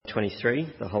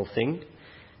23, the whole thing,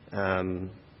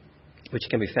 which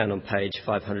can be found on page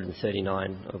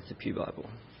 539 of the Pew Bible.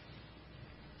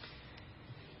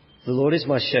 The Lord is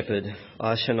my shepherd,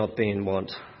 I shall not be in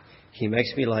want. He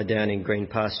makes me lie down in green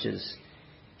pastures.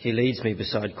 He leads me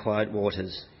beside quiet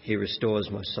waters. He restores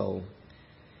my soul.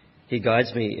 He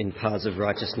guides me in paths of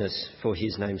righteousness for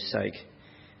his name's sake.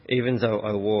 Even though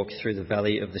I walk through the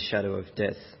valley of the shadow of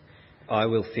death, I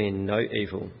will fear no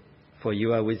evil, for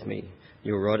you are with me.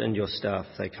 Your rod and your staff,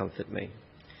 they comfort me.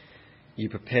 You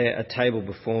prepare a table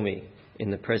before me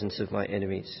in the presence of my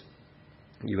enemies.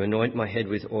 You anoint my head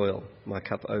with oil, my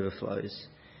cup overflows.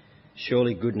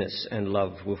 Surely goodness and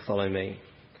love will follow me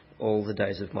all the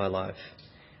days of my life,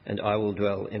 and I will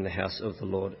dwell in the house of the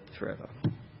Lord forever.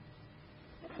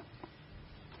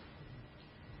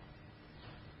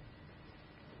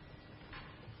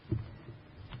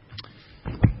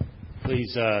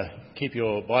 Please keep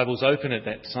your Bibles open at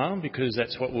that psalm, because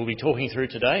that's what we'll be talking through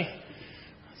today.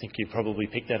 I think you probably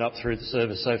picked that up through the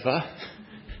service so far.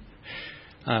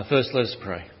 First, let us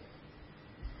pray.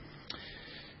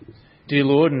 Dear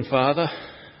Lord and Father,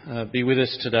 be with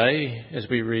us today as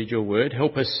we read your word.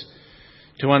 Help us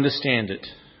to understand it.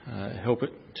 Help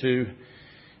it to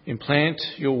implant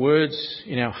your words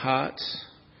in our hearts.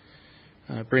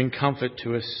 Bring comfort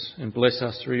to us and bless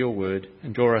us through your word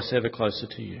and draw us ever closer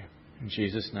to you. In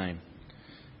Jesus' name,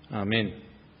 amen.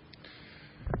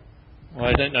 Well,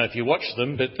 I don't know if you watch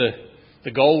them, but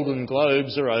the Golden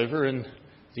Globes are over and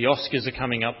the Oscars are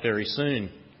coming up very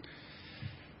soon.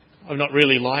 I've not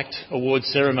really liked award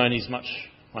ceremonies much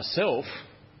myself,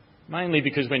 mainly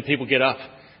because when people get up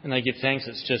and they give thanks,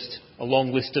 it's just a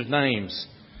long list of names.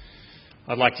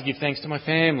 I'd like to give thanks to my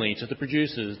family, to the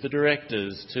producers, the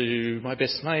directors, to my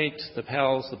best mate, the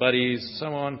pals, the buddies, so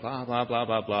on, blah, blah, blah,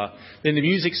 blah, blah. Then the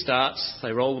music starts,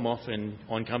 they roll them off, and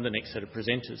on come the next set of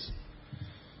presenters.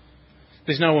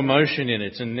 There's no emotion in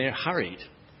it, and they're hurried.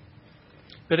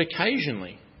 But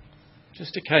occasionally,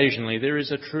 just occasionally, there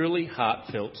is a truly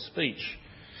heartfelt speech.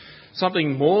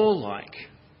 Something more like,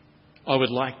 I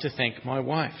would like to thank my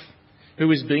wife, who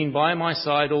has been by my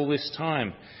side all this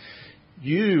time.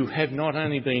 You have not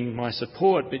only been my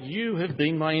support, but you have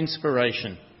been my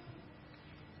inspiration.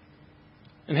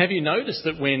 And have you noticed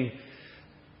that when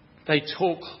they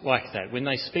talk like that, when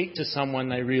they speak to someone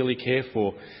they really care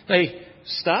for, they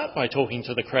start by talking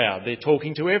to the crowd. They're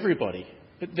talking to everybody.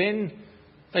 But then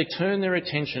they turn their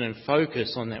attention and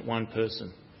focus on that one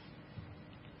person.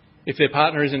 If their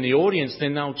partner is in the audience,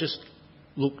 then they'll just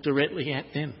look directly at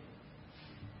them.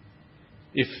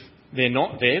 If they're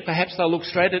not there, perhaps they'll look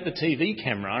straight at the TV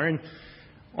camera, and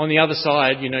on the other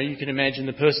side, you can imagine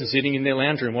the person sitting in their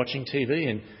lounge room watching TV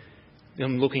and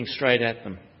them looking straight at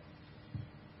them.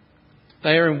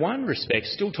 They are in one respect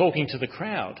still talking to the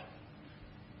crowd,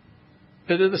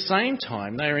 but at the same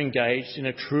time they are engaged in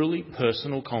a truly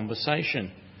personal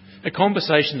conversation, a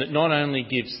conversation that not only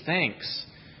gives thanks,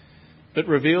 but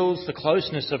reveals the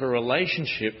closeness of a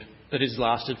relationship that has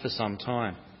lasted for some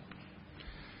time.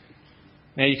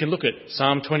 Now you can look at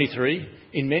Psalm 23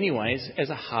 in many ways as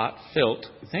a heartfelt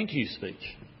thank you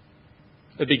speech.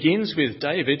 It begins with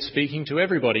David speaking to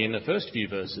everybody in the first few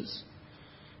verses.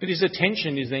 But his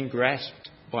attention is then grasped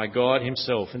by God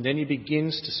himself, and then he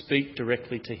begins to speak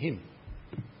directly to him.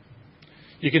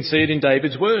 You can see it in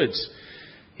David's words.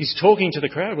 He's talking to the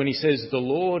crowd when he says, "The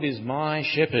Lord is my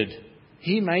shepherd.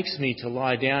 He makes me to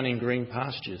lie down in green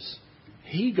pastures.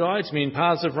 He guides me in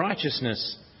paths of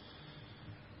righteousness."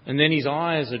 And then his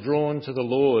eyes are drawn to the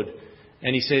Lord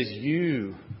and he says,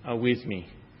 "You are with me.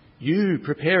 You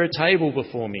prepare a table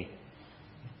before me."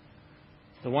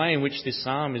 The way in which this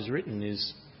psalm is written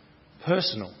is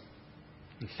personal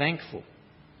and thankful.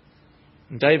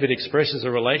 And David expresses a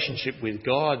relationship with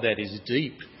God that is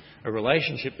deep, a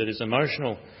relationship that is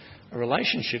emotional, a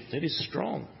relationship that is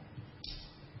strong.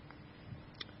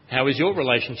 How is your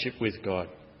relationship with God?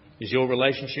 Is your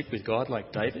relationship with God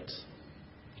like David's?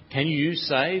 Can you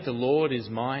say, "The Lord is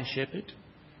my shepherd"?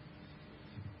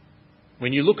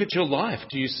 When you look at your life,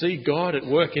 do you see God at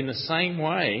work in the same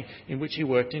way in which he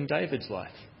worked in David's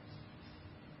life?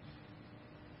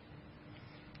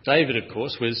 David, of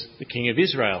course, was the king of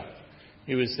Israel.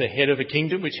 He was the head of a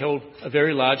kingdom which held a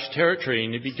very large territory,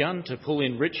 and had begun to pull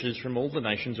in riches from all the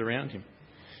nations around him.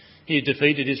 He had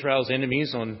defeated Israel's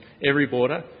enemies on every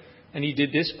border, and he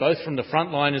did this both from the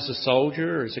front line as a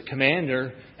soldier, as a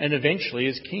commander, and eventually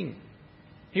as king.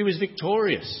 He was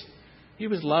victorious. He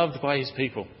was loved by his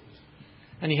people,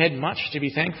 and he had much to be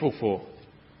thankful for.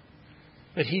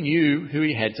 But he knew who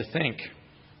he had to thank.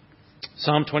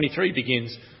 Psalm 23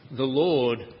 begins, "The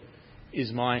Lord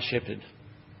is my shepherd."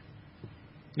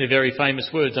 They're very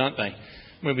famous words, aren't they?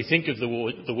 When we think of the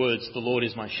words, "the Lord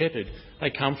is my shepherd," they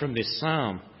come from this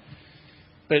psalm.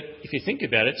 But if you think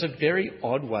about it, it's a very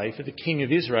odd way for the king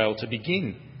of Israel to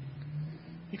begin.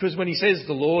 Because when he says,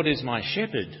 "the Lord is my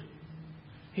shepherd,"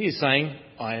 he is saying,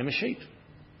 "I am a sheep."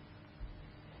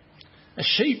 A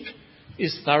sheep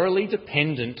is thoroughly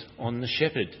dependent on the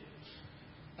shepherd.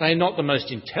 They are not the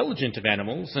most intelligent of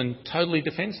animals and totally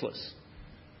defenceless.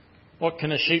 What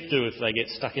can a sheep do if they get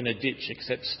stuck in a ditch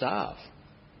except starve?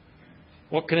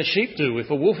 What can a sheep do if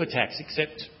a wolf attacks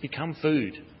except become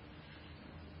food?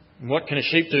 And what can a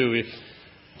sheep do if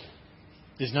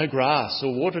there's no grass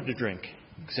or water to drink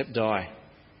except die?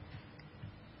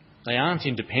 They aren't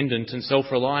independent and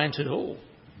self-reliant at all.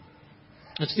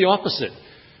 It's the opposite.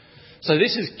 So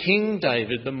this is King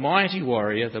David, the mighty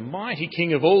warrior, the mighty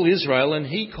king of all Israel, and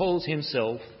he calls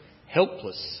himself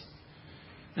helpless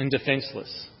and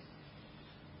defenceless.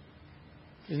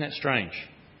 Isn't that strange?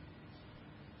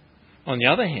 On the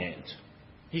other hand,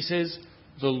 he says,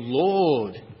 "The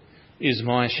Lord is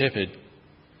my shepherd."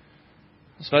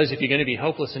 I suppose if you're going to be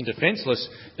helpless and defenceless,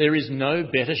 there is no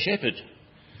better shepherd.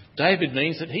 David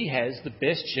means that he has the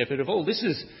best shepherd of all. This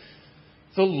is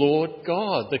the Lord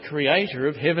God, the creator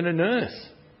of heaven and earth.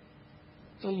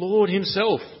 The Lord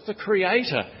himself, the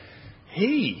creator.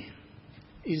 He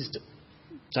is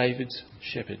David's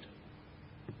shepherd.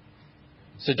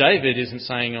 So David isn't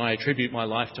saying, "I attribute my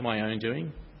life to my own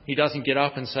doing." He doesn't get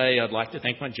up and say, "I'd like to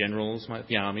thank my generals,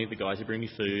 the army, the guys who bring me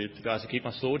food, the guys who keep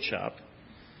my sword sharp."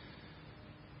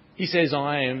 He says,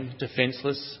 "I am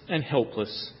defenceless and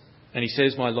helpless." And he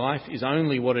says, "My life is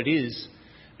only what it is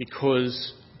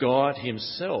because God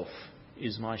himself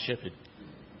is my shepherd.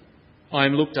 I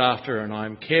am looked after and I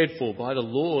am cared for by the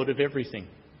Lord of everything."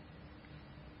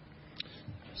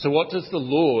 So what does the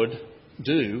Lord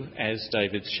do as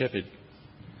David's shepherd?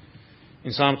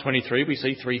 In Psalm 23 we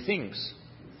see three things.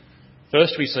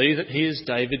 First, we see that he is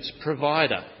David's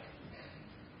provider.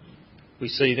 We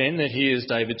see then that he is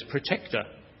David's protector.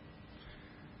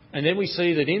 And then we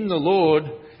see that in the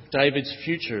Lord, David's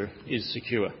future is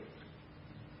secure.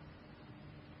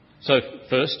 So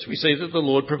first, we see that the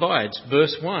Lord provides.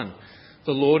 Verse 1,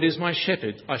 "The Lord is my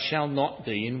shepherd, I shall not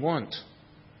be in want.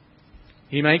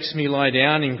 He makes me lie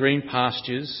down in green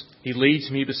pastures. He leads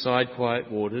me beside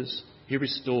quiet waters. He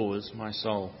restores my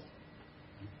soul."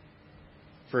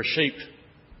 For a sheep,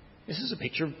 this is a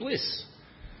picture of bliss.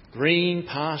 Green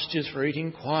pastures for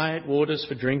eating, quiet waters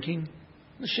for drinking.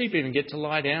 The sheep even get to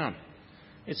lie down.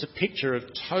 It's a picture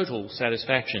of total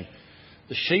satisfaction.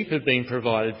 The sheep have been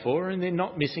provided for and they're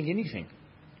not missing anything.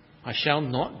 I shall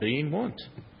not be in want.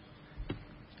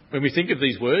 When we think of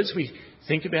these words, we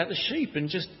think about the sheep and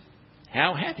just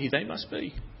how happy they must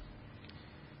be.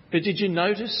 But did you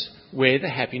notice where the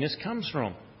happiness comes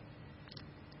from?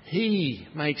 He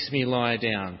makes me lie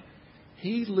down.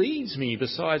 He leads me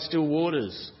beside still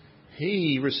waters.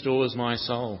 He restores my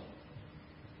soul.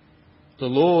 The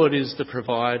Lord is the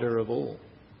provider of all.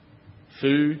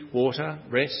 Food, water,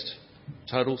 rest,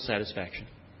 total satisfaction.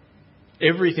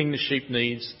 Everything the sheep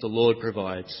needs, the Lord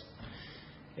provides.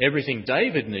 Everything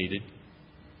David needed,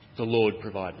 the Lord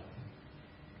provided.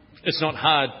 It's not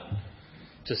hard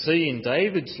to see in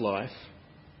David's life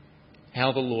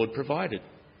how the Lord provided.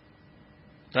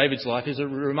 David's life is a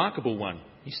remarkable one.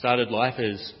 He started life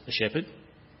as a shepherd.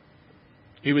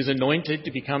 He was anointed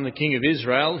to become the king of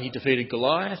Israel. He defeated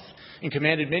Goliath and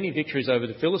commanded many victories over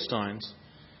the Philistines.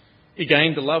 He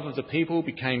gained the love of the people,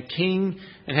 became king,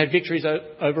 and had victories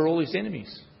over all his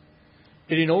enemies.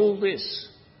 But in all this,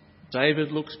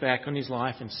 David looks back on his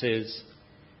life and says,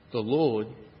 "The Lord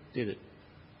did it.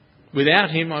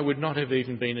 Without him, I would not have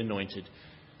even been anointed.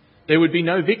 There would be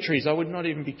no victories. I would not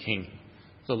even be king.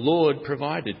 The Lord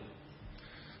provided.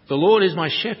 The Lord is my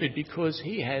shepherd because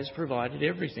he has provided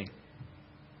everything."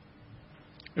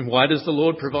 And why does the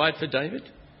Lord provide for David?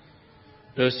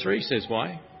 Verse 3 says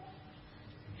why.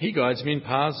 He guides me in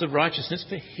paths of righteousness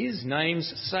for his name's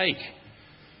sake.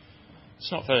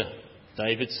 It's not for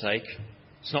David's sake.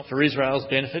 It's not for Israel's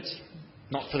benefits.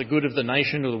 Not for the good of the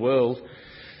nation or the world.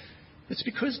 It's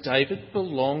because David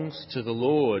belongs to the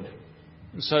Lord.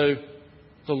 And so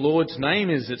the Lord's name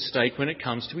is at stake when it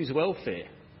comes to his welfare.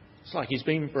 It's like he's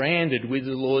been branded with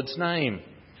the Lord's name.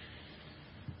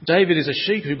 David is a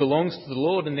sheep who belongs to the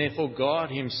Lord, and therefore God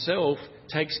himself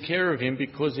takes care of him,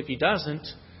 because if he doesn't,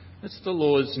 it's the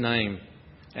Lord's name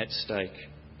at stake.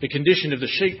 The condition of the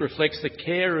sheep reflects the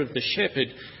care of the shepherd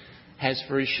has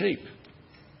for his sheep.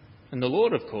 And the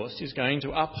Lord, of course, is going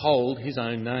to uphold his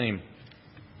own name.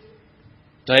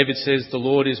 David says, "The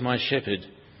Lord is my shepherd.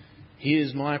 He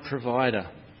is my provider."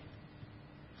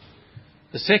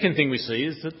 The second thing we see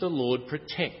is that the Lord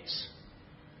protects.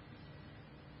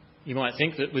 You might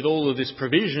think that with all of this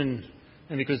provision,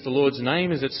 and because the Lord's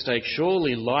name is at stake,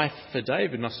 surely life for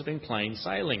David must have been plain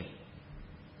sailing.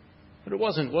 But it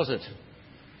wasn't, was it?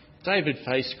 David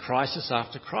faced crisis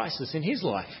after crisis in his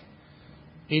life.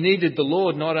 He needed the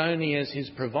Lord not only as his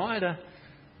provider,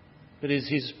 but as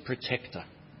his protector.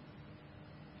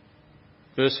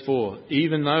 Verse 4,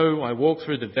 even though I walk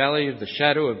through the valley of the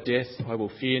shadow of death, I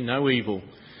will fear no evil,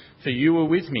 for you are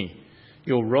with me.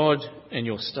 Your rod and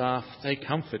your staff, they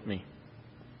comfort me.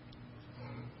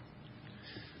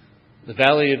 The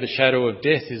valley of the shadow of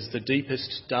death is the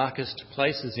deepest, darkest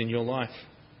places in your life.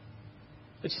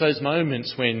 It's those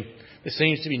moments when there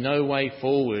seems to be no way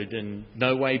forward and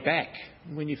no way back,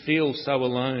 when you feel so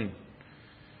alone.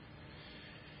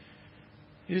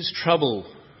 It is trouble,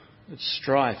 it's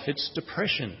strife, it's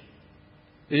depression.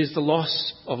 It is the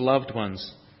loss of loved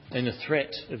ones and the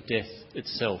threat of death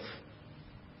itself.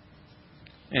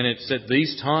 And it's at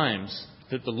these times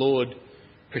that the Lord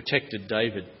protected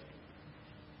David.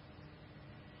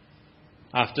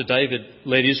 After David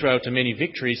led Israel to many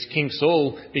victories, King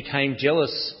Saul became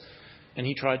jealous and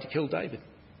he tried to kill David.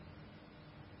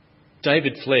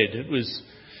 David fled. It was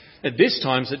at this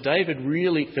time that David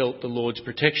really felt the Lord's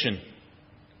protection.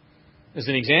 As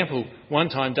an example, one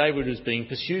time David was being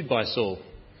pursued by Saul.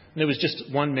 And there was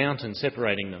just one mountain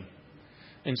separating them.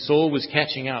 And Saul was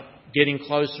catching up, getting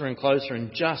closer and closer,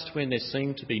 and just when there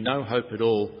seemed to be no hope at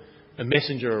all, a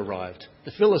messenger arrived.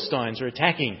 The Philistines are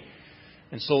attacking,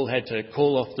 and Saul had to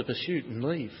call off the pursuit and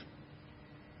leave.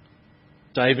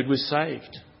 David was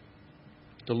saved.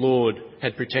 The Lord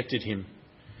had protected him.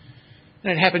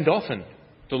 And it happened often.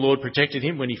 The Lord protected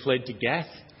him when he fled to Gath.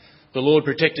 The Lord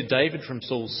protected David from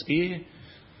Saul's spear.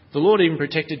 The Lord even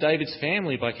protected David's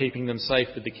family by keeping them safe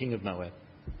with the king of Moab.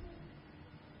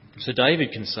 So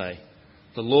David can say,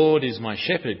 the Lord is my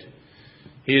shepherd.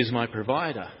 He is my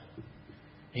provider.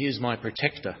 He is my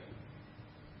protector.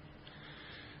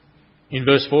 In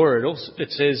verse 4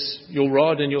 it says, your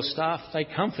rod and your staff, they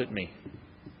comfort me.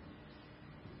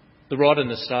 The rod and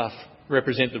the staff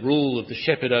represent the rule of the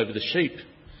shepherd over the sheep.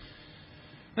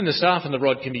 And the staff and the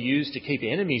rod can be used to keep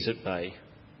enemies at bay.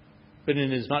 But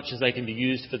inasmuch as they can be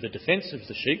used for the defence of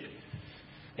the sheep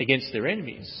against their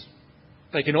enemies,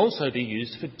 they can also be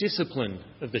used for discipline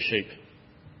of the sheep.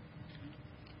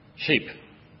 Sheep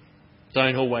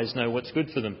don't always know what's good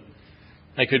for them.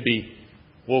 They could be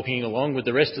walking along with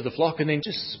the rest of the flock and then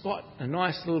just spot a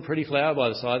nice little pretty flower by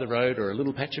the side of the road or a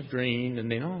little patch of green and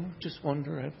then, just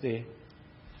wander over there.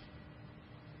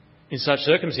 In such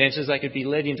circumstances, they could be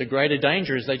led into greater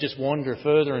danger as they just wander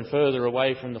further and further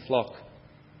away from the flock.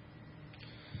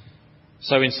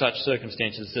 So in such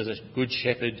circumstances, does a good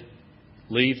shepherd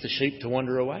leave the sheep to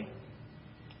wander away?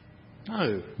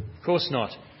 No, of course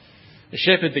not. A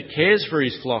shepherd that cares for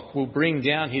his flock will bring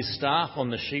down his staff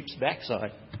on the sheep's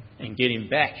backside and get him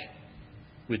back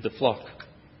with the flock.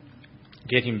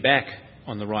 Get him back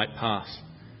on the right path.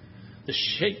 The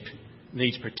sheep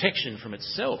needs protection from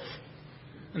itself.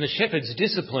 And the shepherd's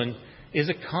discipline is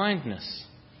a kindness.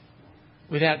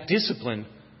 Without discipline,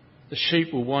 the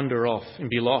sheep will wander off and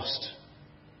be lost,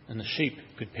 and the sheep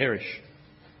could perish.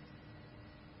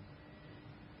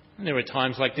 And there were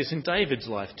times like this in David's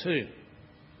life too.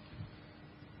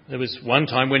 There was one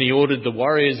time when he ordered the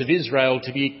warriors of Israel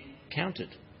to be counted,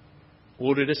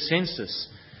 ordered a census.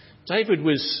 David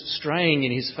was straying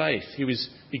in his faith. He was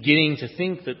beginning to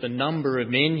think that the number of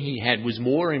men he had was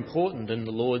more important than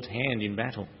the Lord's hand in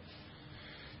battle.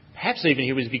 Perhaps even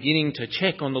he was beginning to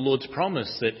check on the Lord's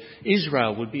promise that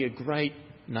Israel would be a great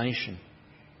nation.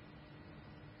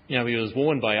 He was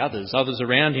warned by others. Others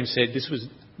around him said this was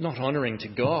not honouring to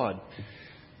God.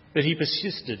 But he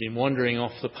persisted in wandering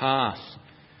off the path,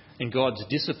 and God's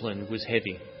discipline was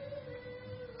heavy.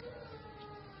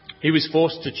 He was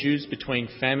forced to choose between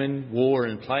famine, war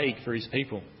and plague for his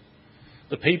people,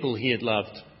 the people he had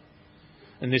loved.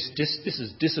 And this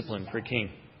is discipline for a king.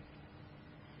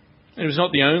 And it was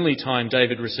not the only time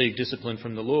David received discipline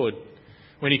from the Lord.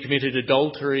 When he committed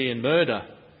adultery and murder,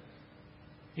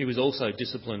 he was also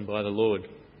disciplined by the Lord.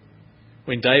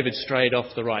 When David strayed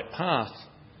off the right path,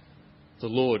 the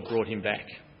Lord brought him back.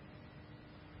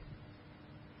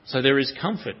 So there is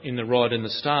comfort in the rod and the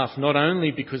staff, not only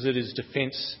because it is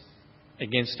defence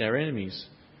against our enemies,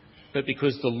 but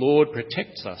because the Lord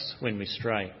protects us when we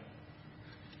stray.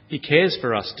 He cares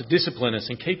for us to discipline us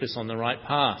and keep us on the right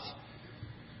path.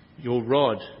 Your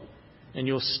rod and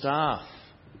your staff,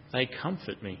 they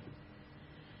comfort me.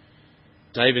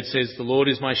 David says, the Lord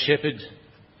is my shepherd,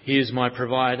 he is my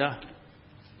provider,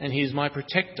 and he is my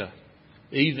protector,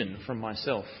 even from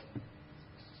myself.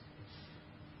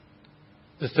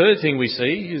 The third thing we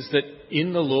see is that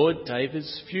in the Lord,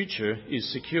 David's future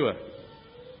is secure.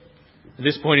 At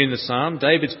this point in the psalm,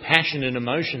 David's passion and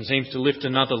emotion seems to lift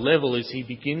another level as he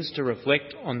begins to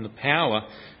reflect on the power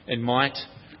and might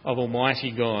of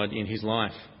Almighty God in his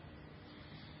life.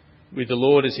 With the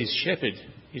Lord as his shepherd,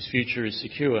 his future is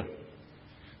secure.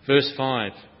 Verse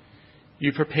 5,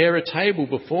 "You prepare a table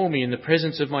before me in the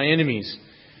presence of my enemies.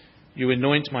 You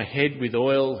anoint my head with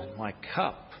oil, and my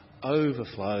cup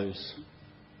overflows."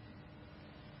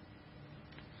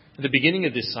 At the beginning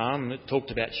of this psalm, it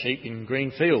talked about sheep in green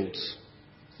fields.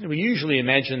 We usually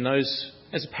imagine those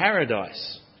as a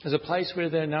paradise, as a place where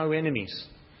there are no enemies.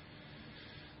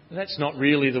 But that's not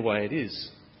really the way it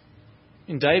is.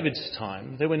 In David's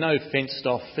time, there were no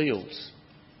fenced-off fields.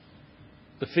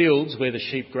 The fields where the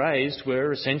sheep grazed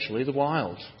were essentially the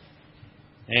wild.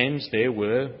 And there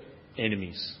were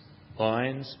enemies: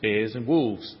 lions, bears and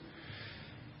wolves.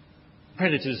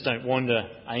 Predators don't wander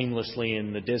aimlessly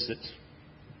in the desert.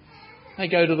 They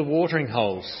go to the watering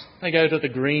holes. They go to the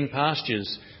green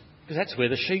pastures, because that's where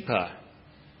the sheep are.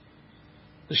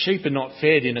 The sheep are not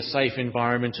fed in a safe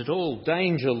environment at all.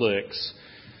 Danger lurks.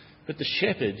 But the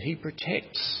shepherd, he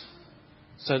protects,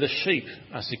 so the sheep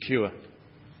are secure.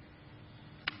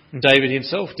 And David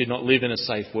himself did not live in a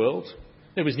safe world.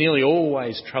 There was nearly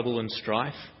always trouble and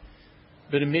strife.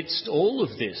 But amidst all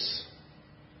of this,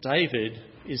 David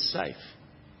is safe.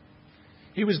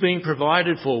 He was being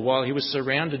provided for while he was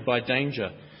surrounded by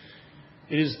danger.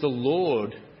 It is the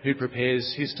Lord who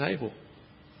prepares his table.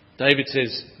 David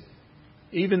says,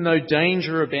 even though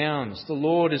danger abounds, the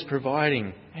Lord is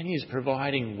providing, and he is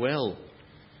providing well.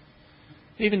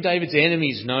 Even David's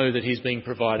enemies know that he's being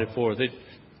provided for, that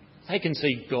they can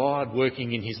see God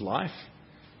working in his life,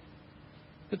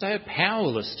 but they are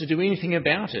powerless to do anything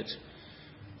about it.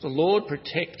 The Lord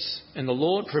protects and the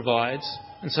Lord provides,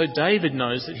 and so David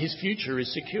knows that his future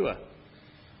is secure.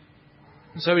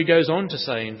 And so he goes on to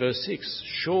say in verse 6,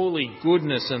 "Surely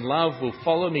goodness and love will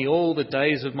follow me all the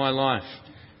days of my life,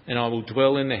 and I will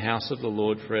dwell in the house of the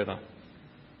Lord forever."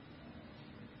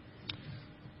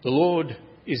 The Lord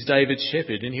is David's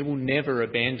shepherd, and he will never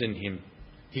abandon him.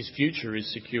 His future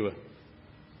is secure.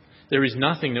 There is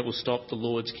nothing that will stop the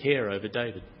Lord's care over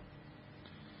David.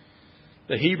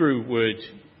 The Hebrew word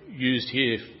used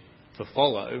here for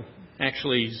follow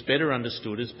actually is better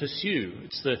understood as pursue.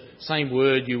 It's the same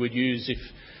word you would use if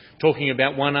talking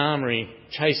about one army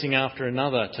chasing after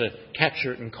another to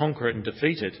capture it and conquer it and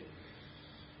defeat it.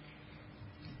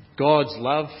 God's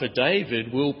love for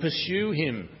David will pursue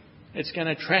him. It's going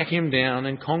to track him down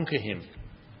and conquer him.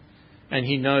 And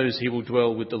he knows he will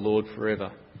dwell with the Lord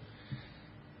forever.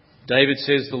 David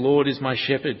says, "The Lord is my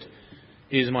shepherd.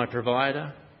 He is my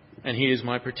provider and he is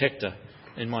my protector,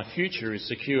 and my future is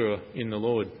secure in the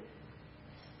Lord."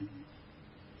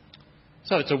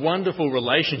 So it's a wonderful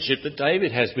relationship that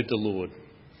David has with the Lord.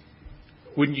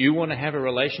 Wouldn't you want to have a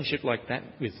relationship like that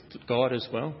with God as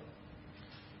well?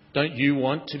 Don't you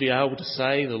want to be able to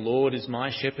say, "The Lord is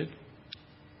my shepherd"?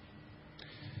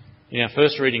 In our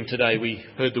first reading today, we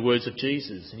heard the words of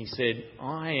Jesus, and he said,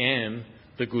 "I am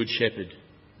the good shepherd."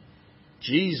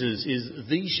 Jesus is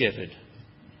the shepherd.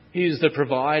 He is the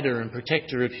provider and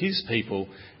protector of his people,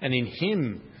 and in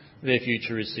him their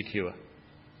future is secure.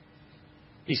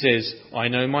 He says, "I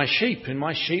know my sheep, and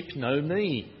my sheep know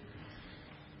me."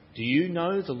 Do you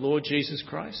know the Lord Jesus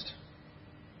Christ?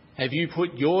 Have you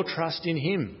put your trust in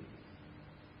him?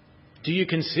 Do you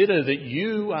consider that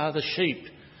you are the sheep,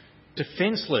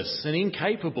 defenceless and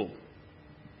incapable?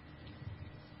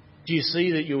 Do you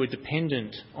see that you are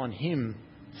dependent on him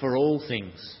for all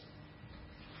things?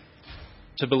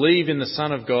 To believe in the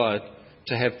Son of God,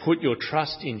 to have put your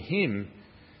trust in him,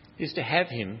 is to have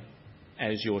him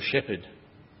as your shepherd.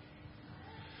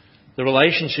 The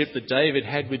relationship that David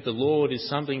had with the Lord is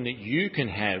something that you can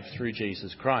have through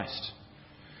Jesus Christ.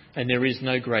 And there is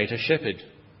no greater shepherd.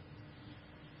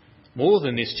 More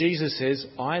than this, Jesus says,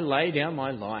 "I lay down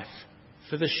my life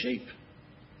for the sheep."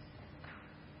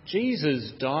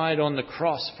 Jesus died on the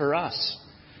cross for us.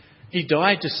 He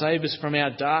died to save us from our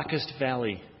darkest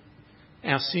valley,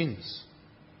 our sins.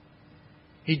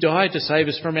 He died to save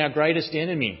us from our greatest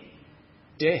enemy,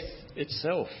 death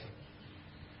itself.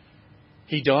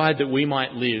 He died that we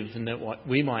might live and that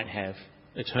we might have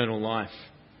eternal life.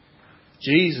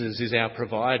 Jesus is our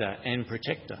provider and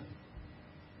protector.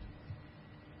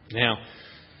 Now,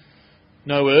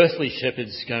 no earthly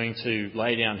shepherd's going to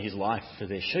lay down his life for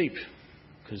their sheep,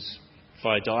 because if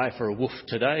I die for a wolf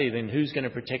today, then who's going to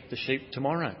protect the sheep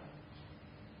tomorrow?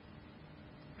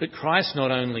 But Christ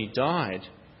not only died,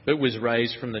 but was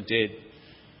raised from the dead,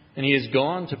 and he has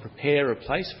gone to prepare a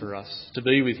place for us to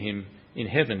be with him in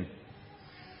heaven.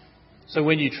 So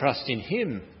when you trust in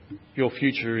him, your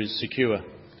future is secure.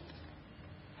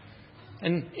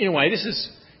 And in a way, this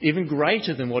is even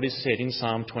greater than what is said in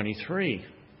Psalm 23,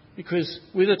 because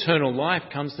with eternal life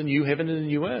comes the new heaven and the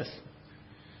new earth.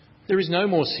 There is no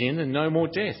more sin and no more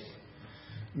death.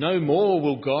 No more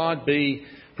will God be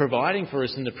providing for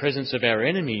us in the presence of our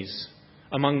enemies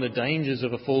among the dangers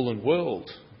of a fallen world.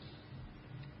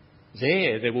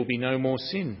 There will be no more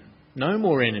sin, no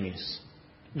more enemies,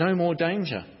 no more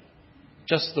danger.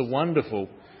 Just the wonderful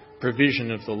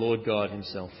provision of the Lord God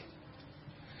himself.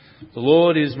 The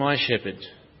Lord is my shepherd.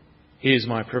 He is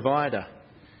my provider.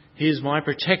 He is my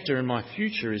protector, and my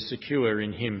future is secure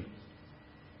in him.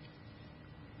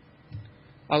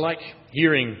 I like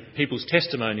hearing people's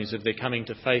testimonies of their coming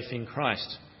to faith in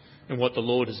Christ and what the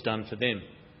Lord has done for them.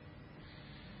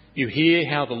 You hear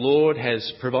how the Lord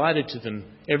has provided to them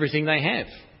everything they have.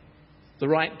 The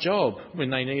right job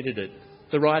when they needed it.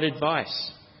 The right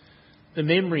advice. The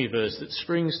memory verse that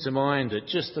springs to mind at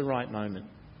just the right moment.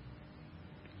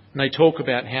 And they talk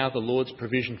about how the Lord's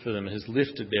provision for them has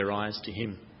lifted their eyes to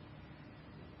him.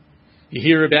 You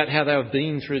hear about how they have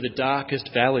been through the darkest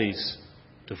valleys.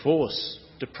 Divorce,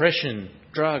 depression,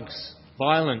 drugs,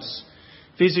 violence,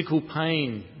 physical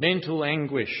pain, mental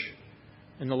anguish,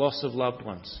 and the loss of loved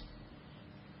ones.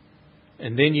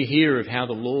 And then you hear of how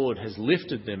the Lord has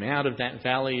lifted them out of that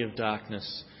valley of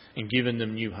darkness and given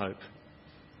them new hope.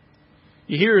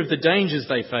 You hear of the dangers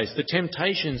they faced, the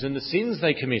temptations and the sins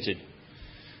they committed.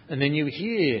 And then you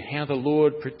hear how the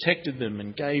Lord protected them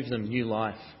and gave them new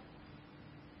life.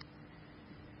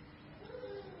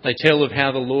 They tell of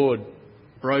how the Lord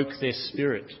broke their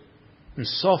spirit and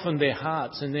softened their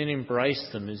hearts and then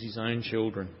embraced them as his own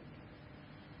children.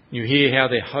 You hear how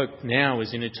their hope now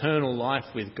is in eternal life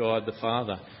with God the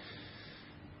Father.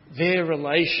 Their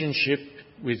relationship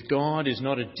with God is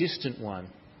not a distant one,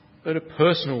 but a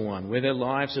personal one, where their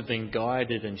lives have been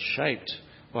guided and shaped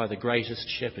by the greatest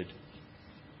shepherd.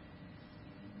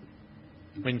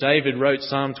 When David wrote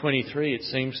Psalm 23, it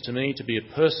seems to me to be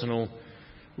a personal,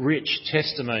 rich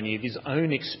testimony of his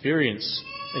own experience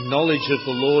and knowledge of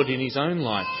the Lord in his own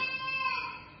life.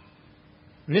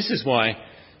 And this is why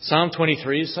Psalm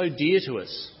 23 is so dear to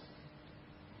us.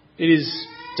 It is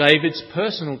David's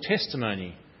personal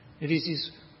testimony. It is his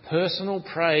personal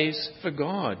praise for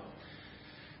God.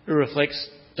 It reflects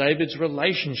David's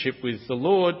relationship with the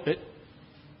Lord, but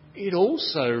it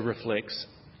also reflects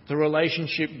the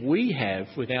relationship we have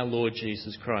with our Lord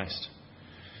Jesus Christ,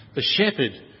 the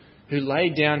shepherd who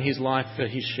laid down his life for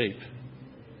his sheep.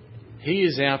 He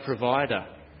is our provider,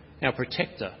 our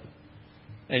protector,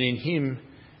 and in him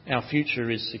our future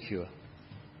is secure.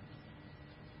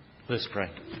 Let's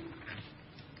pray.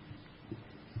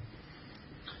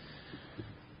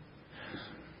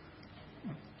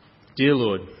 Dear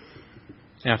Lord,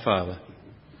 our Father,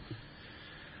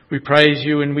 we praise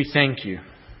you and we thank you.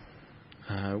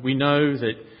 We know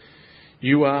that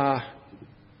you are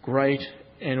great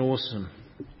and awesome.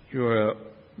 You are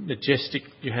majestic.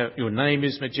 Your name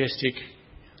is majestic.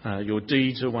 Your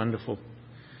deeds are wonderful.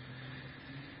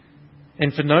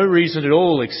 And for no reason at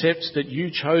all except that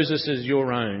you chose us as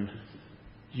your own,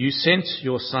 you sent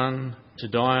your Son to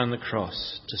die on the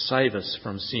cross to save us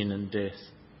from sin and death.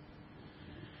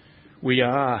 We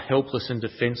are helpless and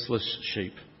defenceless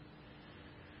sheep.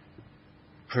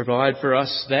 Provide for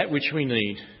us that which we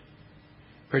need.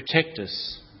 Protect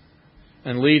us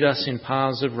and lead us in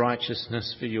paths of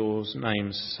righteousness for your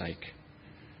name's sake.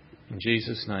 In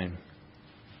Jesus' name,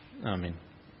 amen.